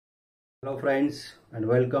Hello friends, and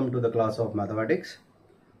welcome to the class of mathematics.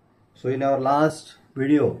 So in our last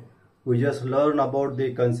video we just learned about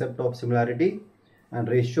the concept of similarity and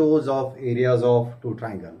ratios of areas of two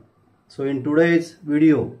triangles. So in today's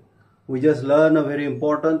video we just learn a very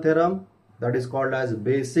important theorem that is called as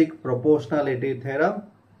basic proportionality theorem.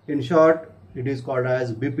 In short, it is called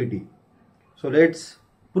as BPT. So let's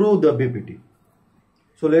prove the BPT.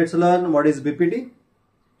 So let's learn what is BPT.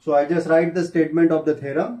 So I just write the statement of the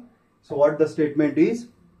theorem. So what the statement is,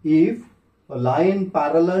 if a line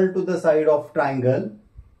parallel to the side of triangle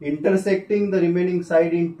intersecting the remaining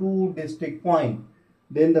side in two distinct points,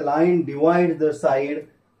 then the line divides the side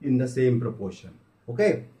in the same proportion.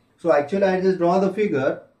 Okay. So actually I just draw the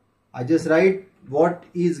figure. I just write what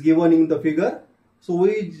is given in the figure. So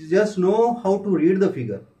we just know how to read the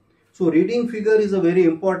figure. So reading figure is a very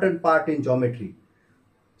important part in geometry.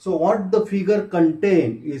 So what the figure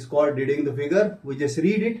contains is called reading the figure. We just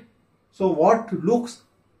read it. So what looks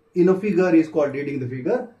in a figure is called reading the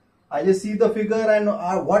figure. I just see the figure and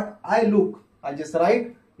what I look, I just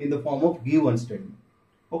write in the form of given statement.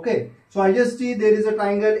 Okay. So I just see there is a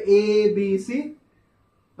triangle ABC,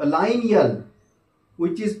 a line L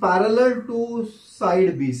which is parallel to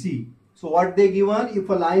side BC. So what they given, if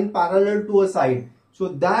a line parallel to a side, so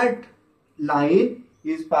that line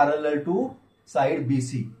is parallel to side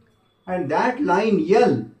BC, and that line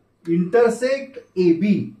L intersect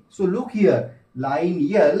AB. So look here,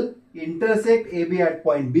 line L intersect AB at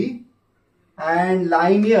point B and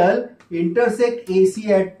line L intersect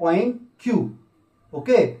AC at point Q.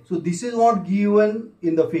 Okay, so this is what given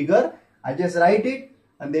in the figure. I just write it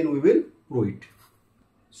and then we will prove it.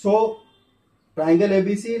 So triangle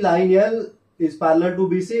ABC, line L is parallel to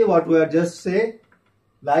BC. What we are just say,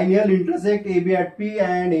 line L intersect AB at P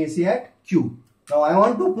and AC at Q. Now I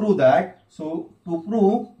want to prove that. So to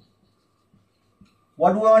prove,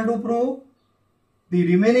 what we want to prove, the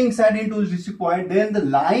remaining side into this point, then the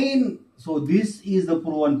line, so this is the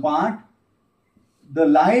proven part, the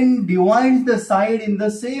line divides the side in the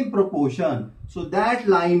same proportion. So that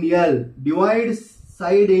line L divides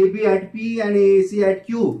side AB at P and AC at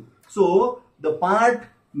Q. So the part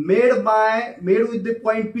made with the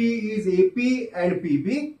point P is AP and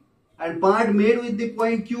PB, and part made with the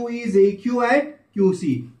point Q is AQ and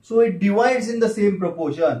QC. So it divides in the same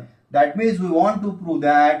proportion. That means we want to prove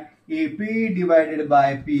that AP divided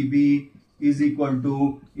by PB is equal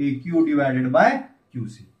to AQ divided by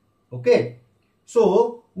QC. Okay.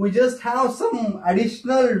 So we just have some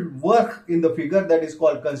additional work in the figure, that is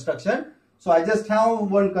called construction. So I just have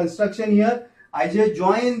one construction here. I just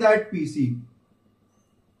join that PC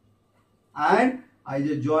and I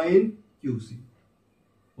just join QC.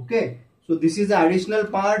 Okay. So this is the additional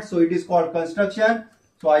part. So it is called construction.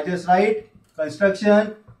 So I just write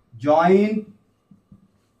construction join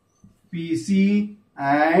PC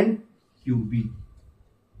and QB.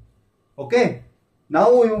 Okay.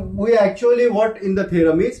 Now we actually, what in the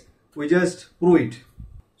theorem is, we just prove it.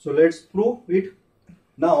 So let's prove it.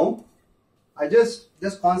 Now I just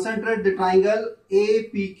concentrate the triangle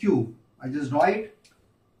APQ. I just write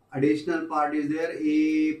additional part is there,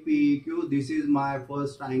 APQ. This is my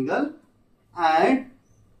first triangle, and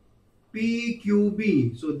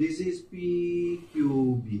PQB. So this is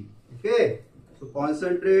PQB. Okay. So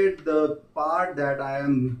concentrate the part that I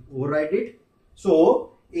am overwrite it.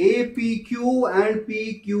 So APQ and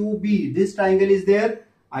PQB. This triangle is there.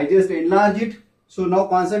 I just enlarge it. So now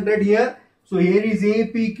concentrate here. So here is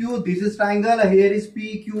APQ. This is triangle. Here is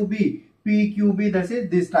PQB. PQB. That is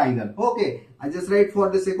this triangle. Okay. I just write for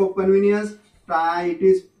the sake of convenience. It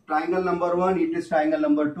is triangle number 1. It is triangle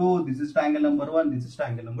number 2. This is triangle number 1. This is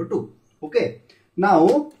triangle number 2. Okay.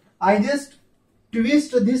 Now I just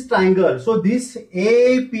twist this triangle. So this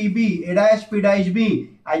APB, A dash P dash B,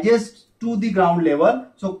 I just to the ground level.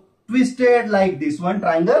 So twisted like this one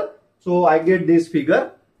triangle. So I get this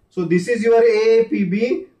figure. So this is your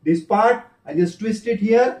APB. This part I just twist it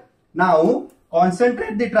here. Now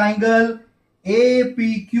concentrate the triangle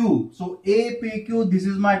APQ. So APQ, this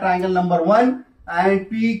is my triangle number 1, and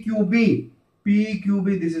PQB.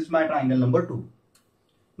 PQB, this is my triangle number 2.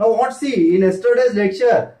 Now what, see, in yesterday's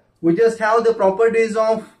lecture we just have the properties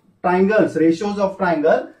of triangles, ratios of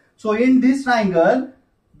triangle. So in this triangle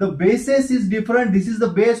the basis is different. This is the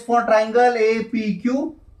base for triangle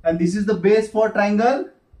APQ and this is the base for triangle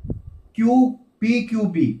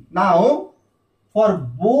PQB. Now for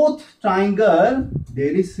both triangle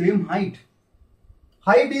there is same height.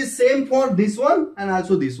 Height is same for this one and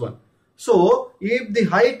also this one. So if the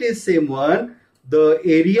height is same one, the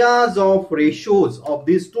areas of ratios of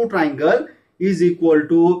these two triangles is equal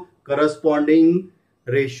to corresponding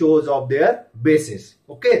ratios of their bases.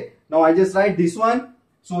 Okay. Now I just write this one.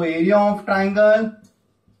 So area of triangle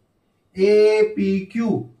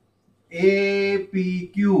APQ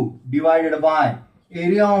divided by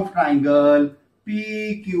area of triangle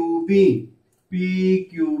PQB.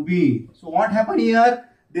 So what happened here?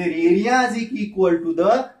 Their areas is equal to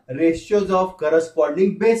the ratios of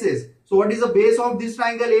corresponding bases. So what is the base of this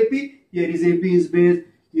triangle AP? Here is AP is base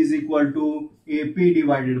is equal to AP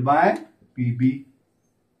divided by PB.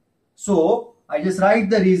 So I just write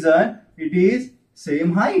the reason. It is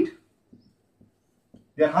same height.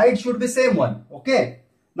 Their height should be same one. Okay.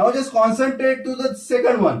 Now just concentrate to the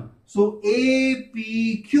second one. So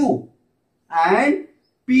APQ and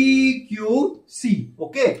PQC.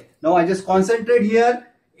 Okay. Now I just concentrate here.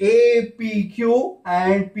 APQ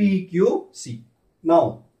and PQC.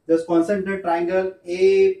 Now just concentrate triangle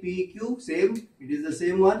APQ, same. It is the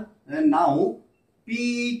same one. And now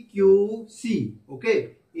PQC.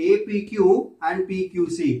 Okay. APQ and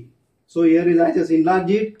PQC. So here is, I just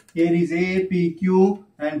enlarge it. Here is APQ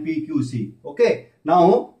and PQC. Okay.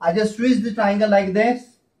 Now I just switch the triangle like this.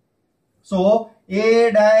 So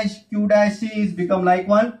A dash Q dash C is become like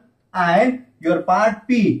one, and your part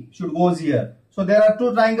P should goes here. So there are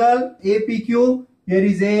two triangle APQ. Here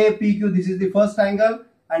is APQ. This is the first triangle,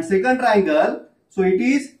 and second triangle. So it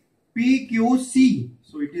is PQC.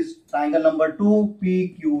 So it is triangle number 2.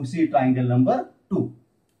 PQC triangle number 2.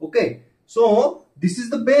 Okay. So this is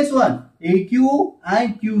the base one. AQ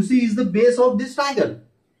and QC is the base of this triangle.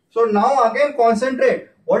 So now again concentrate.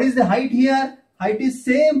 What is the height here? Height is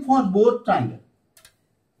same for both triangle.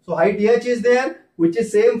 So height H is there, which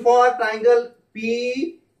is same for triangle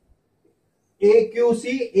PAQC,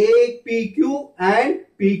 APQ and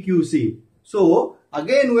PQC. So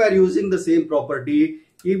again we are using the same property.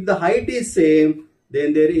 If the height is same,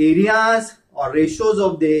 then their areas or ratios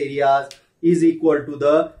of the areas is equal to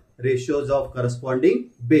the ratios of corresponding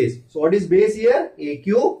base. So what is base here?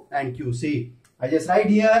 AQ and QC. I just write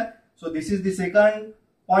here. So this is the second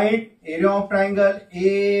point. Area of triangle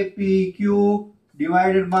APQ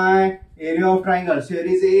divided by area of triangle. So here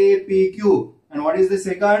is APQ. And what is the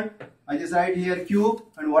second? I just write here Q.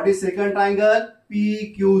 And what is second triangle?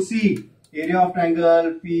 PQC. Area of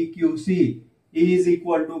triangle PQC is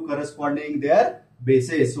equal to corresponding their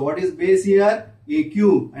bases. So what is base here?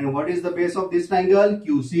 AQ. And what is the base of this triangle?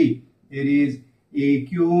 QC. Here is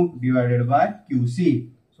AQ divided by QC.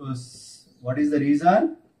 So what is the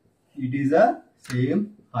reason? It is a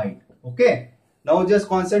same height. Okay. Now just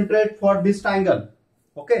concentrate for this triangle.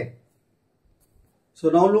 Okay. So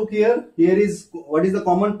now look here. Here is what is the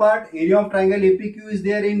common part? Area of triangle APQ is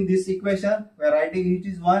there in this equation. We are writing it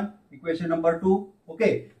is 1. Equation number 2.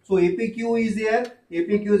 Okay. So APQ is there.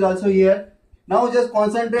 APQ is also here. Now just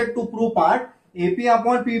concentrate to prove part. AP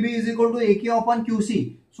upon PB is equal to AQ upon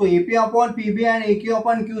QC. So AP upon PB and AQ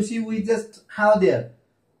upon QC we just have there.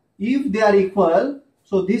 If they are equal,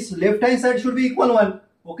 so this left hand side should be equal 1.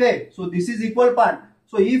 Okay. So this is equal part.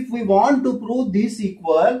 So if we want to prove this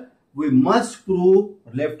equal, we must prove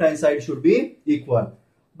left hand side should be equal.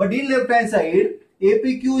 But in left hand side,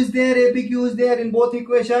 APQ is there, APQ is there in both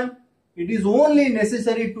equation. It is only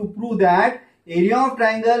necessary to prove that area of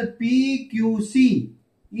triangle PQC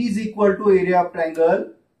is equal to area of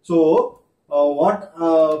triangle. So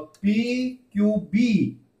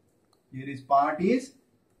PQB, here is part is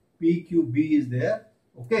PQB is there.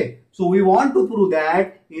 Okay. So we want to prove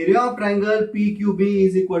that area of triangle PQB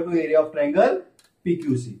is equal to area of triangle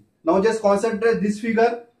PQC. Now just concentrate this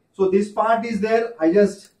figure. So this part is there. I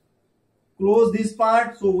just close this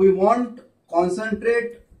part. So we want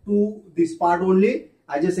concentrate to this part only.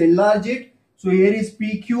 I just enlarge it. So here is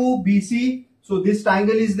PQBC. So this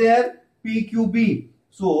triangle is there. PQB.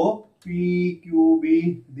 So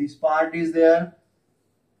PQB, this part is there.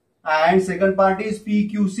 And second part is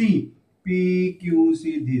PQC.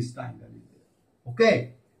 PQC, this triangle is there.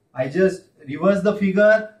 Okay. I just reverse the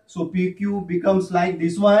figure. So PQ becomes like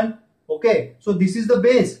this one. Okay. So this is the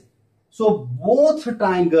base. So both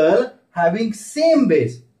triangle having same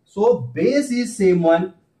base. So base is same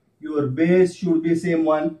one. Your base should be same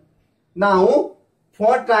one. Now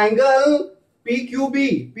for triangle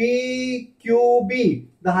PQB,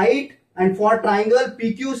 the height, and for triangle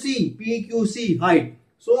PQC, height.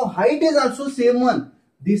 So height is also same one.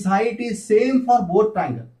 This height is same for both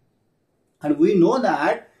triangle. And we know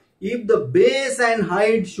that if the base and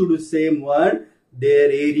height should be same one,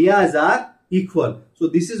 their areas are equal. So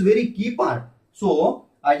this is very key part. So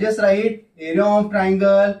I just write area of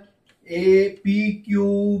triangle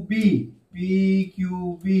PQB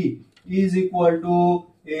is equal to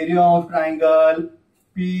area of triangle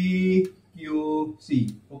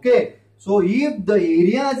PQC. Okay. So if the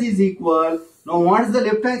areas is equal, Now what the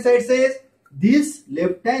left hand side says? This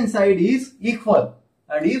left hand side is equal,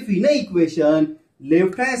 and if in a equation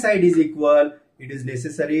left hand side is equal, it is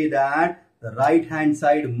necessary that the right hand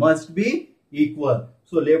side must be equal.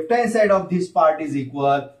 So left hand side of this part is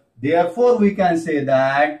equal. Therefore we can say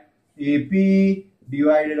that AP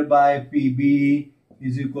divided by PB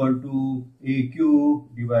is equal to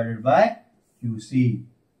AQ divided by QC.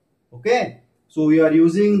 Okay. So we are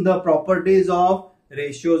using the properties of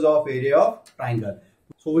ratios of area of triangle.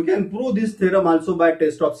 So we can prove this theorem also by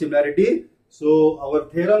test of similarity. So our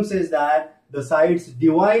theorem says that the sides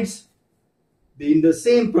divides in the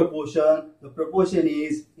same proportion. The proportion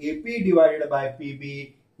is AP divided by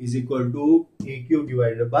PB is equal to AQ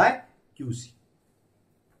divided by QC.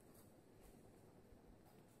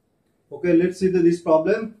 Okay, let's see this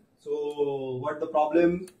problem. So what the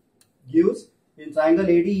problem gives? In triangle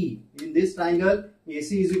ADE, in this triangle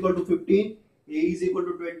AC is equal to 15, A is equal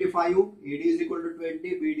to 25, AD is equal to 20,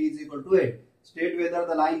 BD is equal to 8. State whether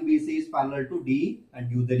the line BC is parallel to D and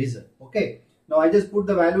give the result. Okay. Now I just put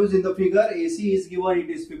the values in the figure. AC is given, it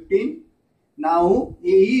is 15. Now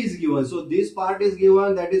AE is given. So this part is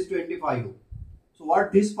given, that is 25. So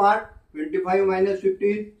what this part? 25 minus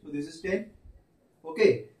 15. So this is 10.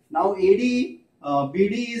 Okay. Now AD,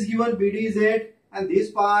 BD is given, BD is 8. And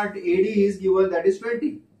this part AD is given, that is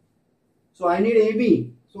 20. So I need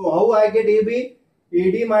AB. So how I get AB?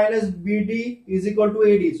 AD minus BD is equal to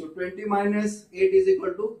AD. So 20 minus 8 is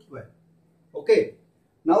equal to 12. Okay.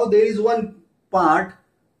 Now there is one part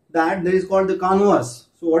that there is called the converse.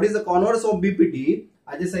 So what is the converse of BPT?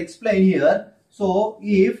 I just explain here. So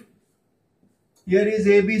if here is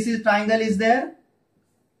ABC triangle is there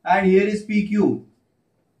and here is PQ.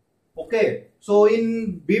 Okay. So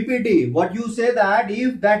in BPT, what you say that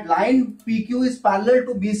if that line PQ is parallel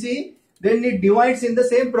to BC, then it divides in the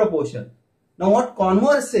same proportion. Now what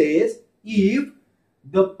converse says, if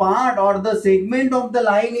the part or the segment of the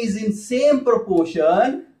line is in same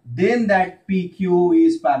proportion, then that PQ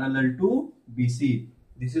is parallel to BC.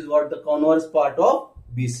 This is what the converse part of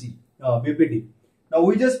BPT. Now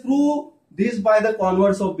we just prove this by the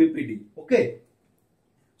converse of BPT. Okay.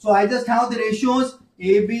 So I just have the ratios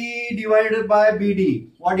AB divided by BD.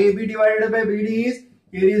 What AB divided by BD is?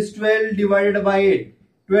 Here is 12 divided by 8.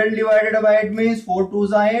 12 divided by 8 means 4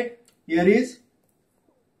 2s are 8. Here is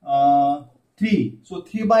 3. So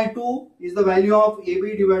 3 by 2 is the value of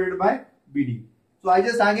AB divided by BD. So I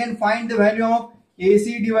just again find the value of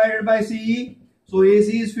AC divided by CE. So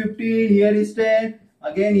AC is 15. Here is 10.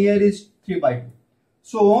 Again here is 3 by 2.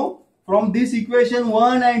 So from this equation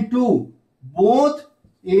 1 and 2, both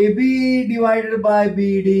AB divided by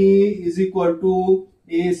BD is equal to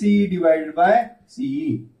AC divided by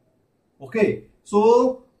CE. Okay.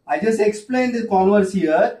 So I just explained the converse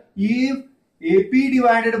here. If AP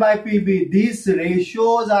divided by PB, these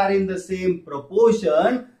ratios are in the same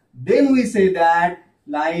proportion, then we say that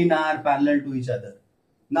line are parallel to each other.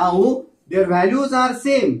 Now their values are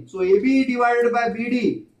same. So AB divided by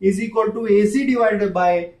BD is equal to AC divided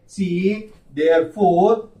by CE.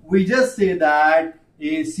 Therefore, we just say that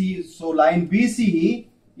AC, so line BC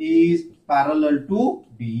is parallel to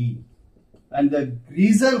DE. And the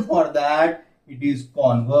reason for that, it is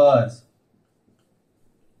converse.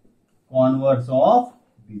 Converse of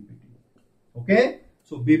BPT. Okay.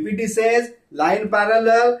 So BPT says line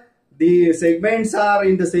parallel, the segments are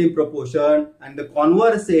in the same proportion, and the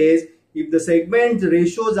converse says if the segment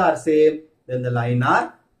ratios are same, then the line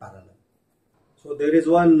are parallel. So there is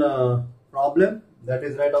one problem that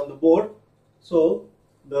is right on the board. So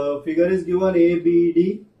the figure is given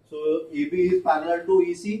ABD. So AB is parallel to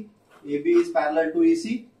EC. AB is parallel to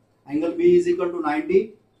EC. Angle B is equal to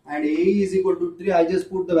 90 and AE is equal to 3. I just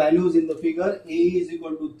put the values in the figure. AE is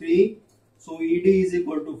equal to 3. So ED is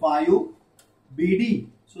equal to 5. BD.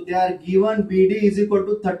 So they are given BD is equal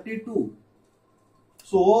to 32.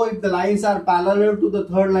 So if the lines are parallel to the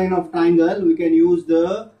third line of triangle, we can use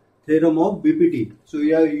the theorem of BPT. So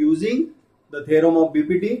we are using the theorem of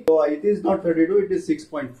BPT. So it is not 32, it is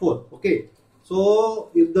 6.4. Okay.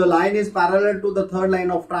 So if the line is parallel to the third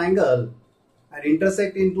line of triangle and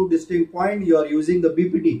intersect in two distinct points, you are using the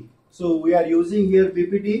BPT. So we are using here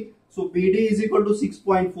BPT. So BD is equal to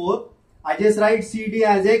 6.4. I just write CD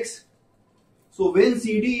as X. So when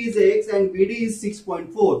CD is X and BD is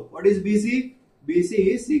 6.4, what is BC? BC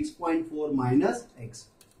is 6.4 minus X.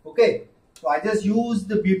 Okay. So I just use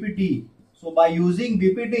the BPT. So by using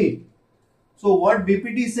BPT, so what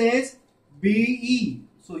BPT says? BE.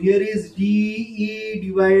 So here is DE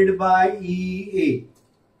divided by EA.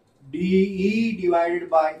 DE divided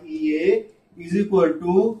by EA is equal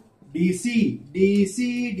to DC.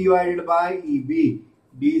 DC divided by EB.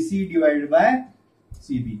 DC divided by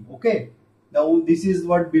CB. Okay. Now this is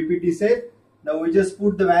what BPT said. Now we just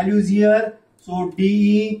put the values here. So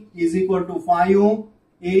DE is equal to 5,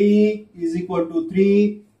 AE is equal to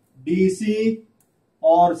 3, DC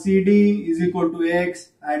or CD is equal to X,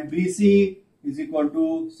 and BC is equal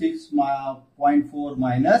to 6.4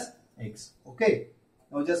 minus X. Okay.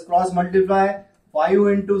 Now just cross multiply. 5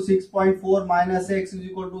 into 6.4 minus X is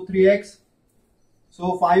equal to 3X.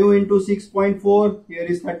 So 5 into 6.4, here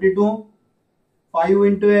is 32. 5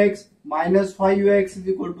 into X minus 5X is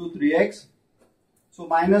equal to 3X. So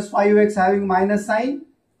minus 5X having minus sign,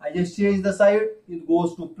 I just change the side, it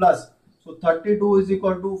goes to plus. So 32 is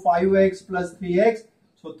equal to 5X plus 3X.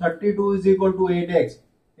 So 32 is equal to 8X.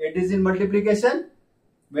 8 is in multiplication.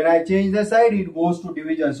 When I change the side, it goes to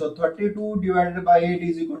division. So 32 divided by 8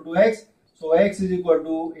 is equal to X. So X is equal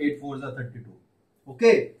to 8 4s are 32.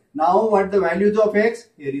 Okay. Now what the values of X?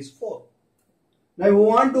 Here is 4. Now we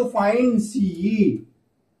want to find CE.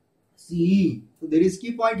 CE. So there is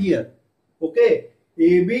key point here. Okay.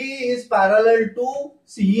 AB is parallel to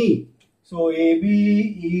CE. So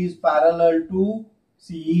AB is parallel to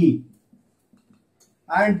CE.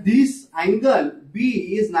 And this angle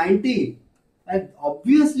B is 90. And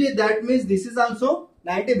obviously that means this is also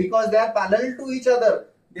 90 because they are parallel to each other.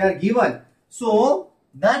 They are given. So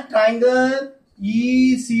that triangle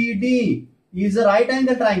ECD is a right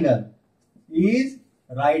angle triangle. Is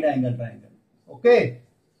right angle triangle. Okay.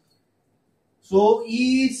 So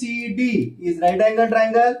ECD is right angle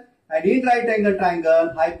triangle, and in right angle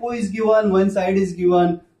triangle hypo is given, one side is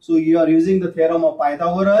given. So you are using the theorem of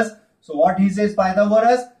Pythagoras. So what he says,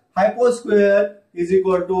 Pythagoras, hypo square is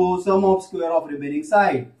equal to sum of square of remaining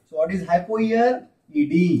side. So what is hypo here?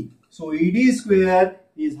 ED. So ED square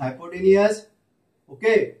is hypotenuse.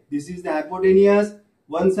 Okay, this is the hypotenuse.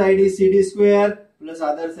 One side is CD square plus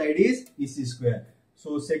other side is EC square.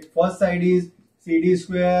 So first side is CD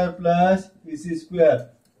square plus EC square.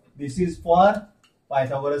 This is for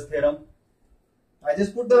Pythagoras theorem. I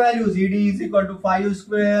just put the values. ED is equal to 5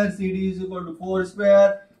 square, CD is equal to 4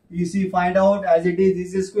 square, EC find out as it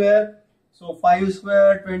is EC square. So 5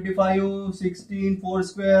 square, 25, 16, 4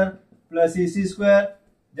 square plus EC square.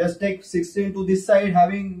 Just take 16 to this side,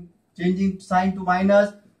 having changing sign to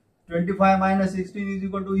minus. 25 minus 16 is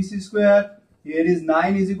equal to EC square. Here is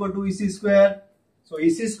 9 is equal to EC square. So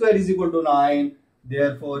EC square is equal to 9.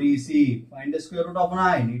 Therefore EC, find the square root of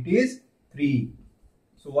 9. It is 3.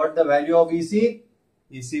 So what the value of EC?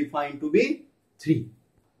 EC find to be 3.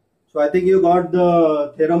 So I think you got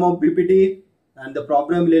the theorem of BPT and the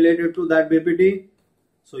problem related to that BPT.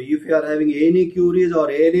 So if you are having any queries or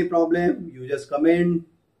any problem, you just comment,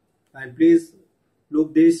 and please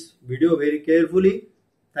look this video very carefully.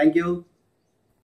 Thank you.